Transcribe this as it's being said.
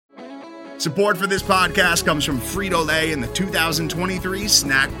Support for this podcast comes from Frito-Lay and the 2023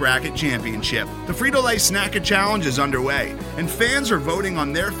 Snack Bracket Championship. The Frito-Lay Snack-It Challenge is underway, and fans are voting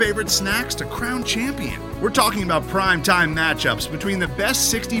on their favorite snacks to crown champion. We're talking about prime-time matchups between the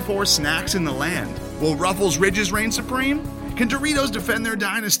best 64 snacks in the land. Will Ruffles Ridges reign supreme? Can Doritos defend their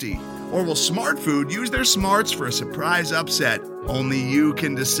dynasty? Or will Smart Food use their smarts for a surprise upset? Only you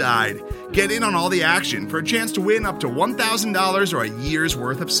can decide. Get in on all the action for a chance to win up to $1,000 or a year's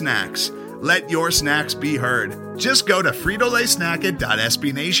worth of snacks. Let your snacks be heard. Just go to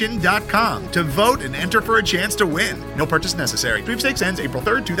fritolaysnacket.sbnation.com to vote and enter for a chance to win. No purchase necessary. Sweepstakes ends April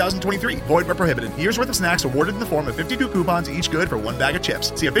 3rd, 2023. Void where prohibited. Year's worth of snacks awarded in the form of 52 coupons, each good for one bag of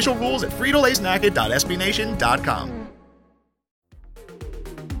chips. See official rules at fritolaysnacket.sbnation.com.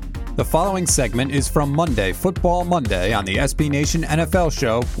 The following segment is from Monday, Football Monday on the SB Nation NFL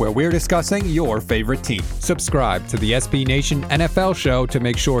Show, where we're discussing your favorite team. Subscribe to the SB Nation NFL Show to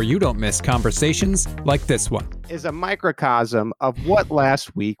make sure you don't miss conversations like this one. Is a microcosm of what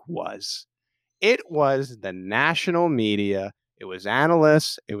last week was. It was the national media. It was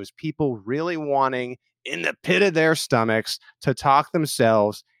analysts. It was people really wanting, in the pit of their stomachs, to talk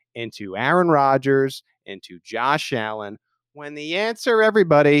themselves into Aaron Rodgers, into Josh Allen, when the answer,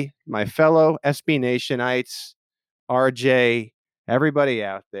 everybody, my fellow SB Nationites, RJ, everybody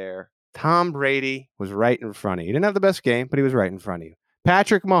out there, Tom Brady was right in front of you. He didn't have the best game, but he was right in front of you.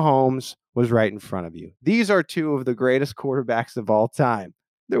 Patrick Mahomes was right in front of you. These are two of the greatest quarterbacks of all time.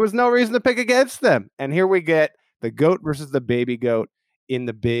 There was no reason to pick against them. And here we get the GOAT versus the baby GOAT in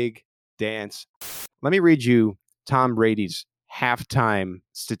the big dance. Let me read you Tom Brady's halftime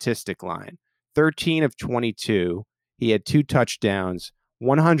statistic line. 13 of 22. He had 2 touchdowns,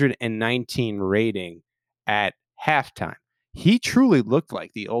 119 rating at halftime. He truly looked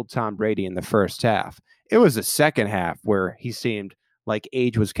like the old Tom Brady in the first half. It was the second half where he seemed like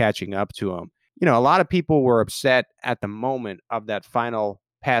age was catching up to him. You know, a lot of people were upset at the moment of that final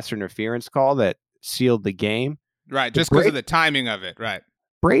pass interference call that sealed the game. Right, just because of the timing of it, right.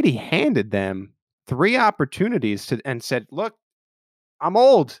 Brady handed them 3 opportunities and said, look, I'm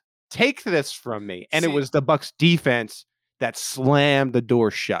old. Take this from me. And it was the Bucs defense that slammed the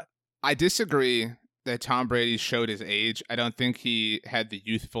door shut. I disagree that Tom Brady showed his age. I don't think he had the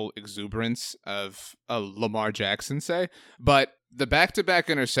youthful exuberance of a Lamar Jackson, say. But the back-to-back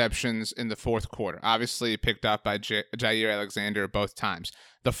interceptions in the fourth quarter, obviously picked up by Jair Alexander both times.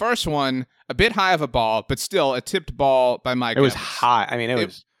 The first one, a bit high of a ball, but still a tipped ball by Mike Evans. It was high. I mean, it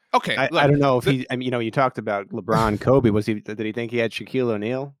was... Okay, I don't know if he. I mean, you know, you talked about LeBron, Kobe. Did he think he had Shaquille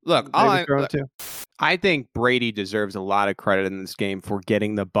O'Neal? I think Brady deserves a lot of credit in this game for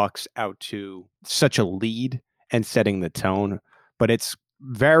getting the Bucs out to such a lead and setting the tone. But it's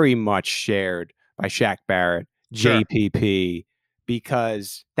very much shared by Shaq Barrett, JPP,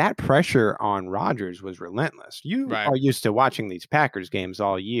 because that pressure on Rodgers was relentless. You are used to watching these Packers games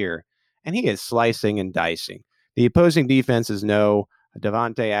all year, and he is slicing and dicing. The opposing defenses know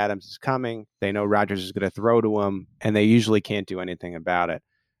Davante Adams is coming. They know Rodgers is going to throw to him, and they usually can't do anything about it.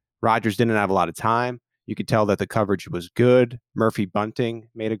 Rodgers didn't have a lot of time. You could tell that the coverage was good. Murphy Bunting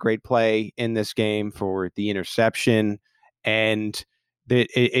made a great play in this game for the interception, and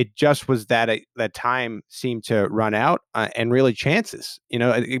it just was that time seemed to run out and really chances, you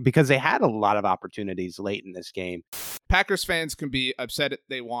know, because they had a lot of opportunities late in this game. Packers fans can be upset if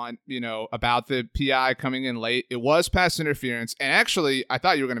they want, you know, about the PI coming in late. It was pass interference. And actually, I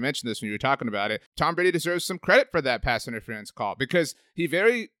thought you were going to mention this when you were talking about it. Tom Brady deserves some credit for that pass interference call because he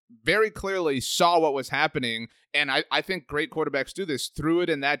very, very clearly saw what was happening. And I think great quarterbacks do this, threw it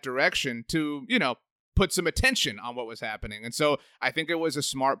in that direction to, you know, put some attention on what was happening. And so I think it was a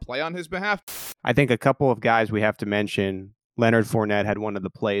smart play on his behalf. I think a couple of guys we have to mention. Leonard Fournette had one of the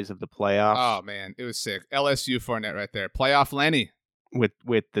plays of the playoffs. Oh, man, it was sick. LSU Fournette right there. Playoff Lenny. With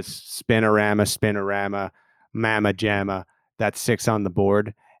the spinorama, mama jamma. That's 6 on the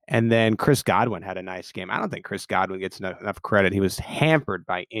board. And then Chris Godwin had a nice game. I don't think Chris Godwin gets enough credit. He was hampered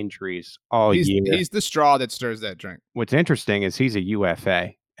by injuries all year. He's the straw that stirs that drink. What's interesting is he's a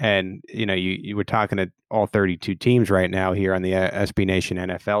UFA. And, you know, you were talking to all 32 teams right now here on the SB Nation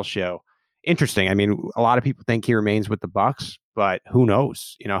NFL show. Interesting. I mean, a lot of people think he remains with the Bucs, but who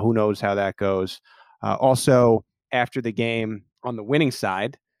knows? You know, who knows how that goes? Also, after the game on the winning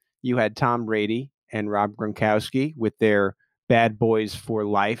side, you had Tom Brady and Rob Gronkowski with their Bad Boys for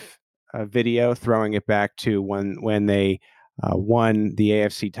Life video, throwing it back to when they won the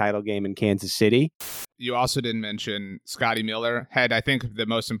AFC title game in Kansas City. You also didn't mention Scotty Miller had, I think, the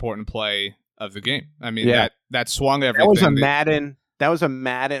most important play of the game. I mean, that swung everything. That was a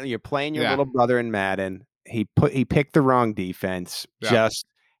Madden. You're playing your little brother in Madden. He picked the wrong defense, just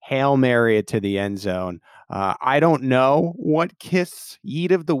Hail Mary it to the end zone. I don't know what Kiss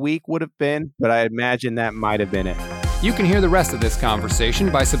Yeet of the Week would have been, but I imagine that might have been it. You can hear the rest of this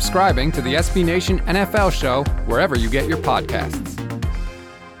conversation by subscribing to the SB Nation NFL Show wherever you get your podcasts.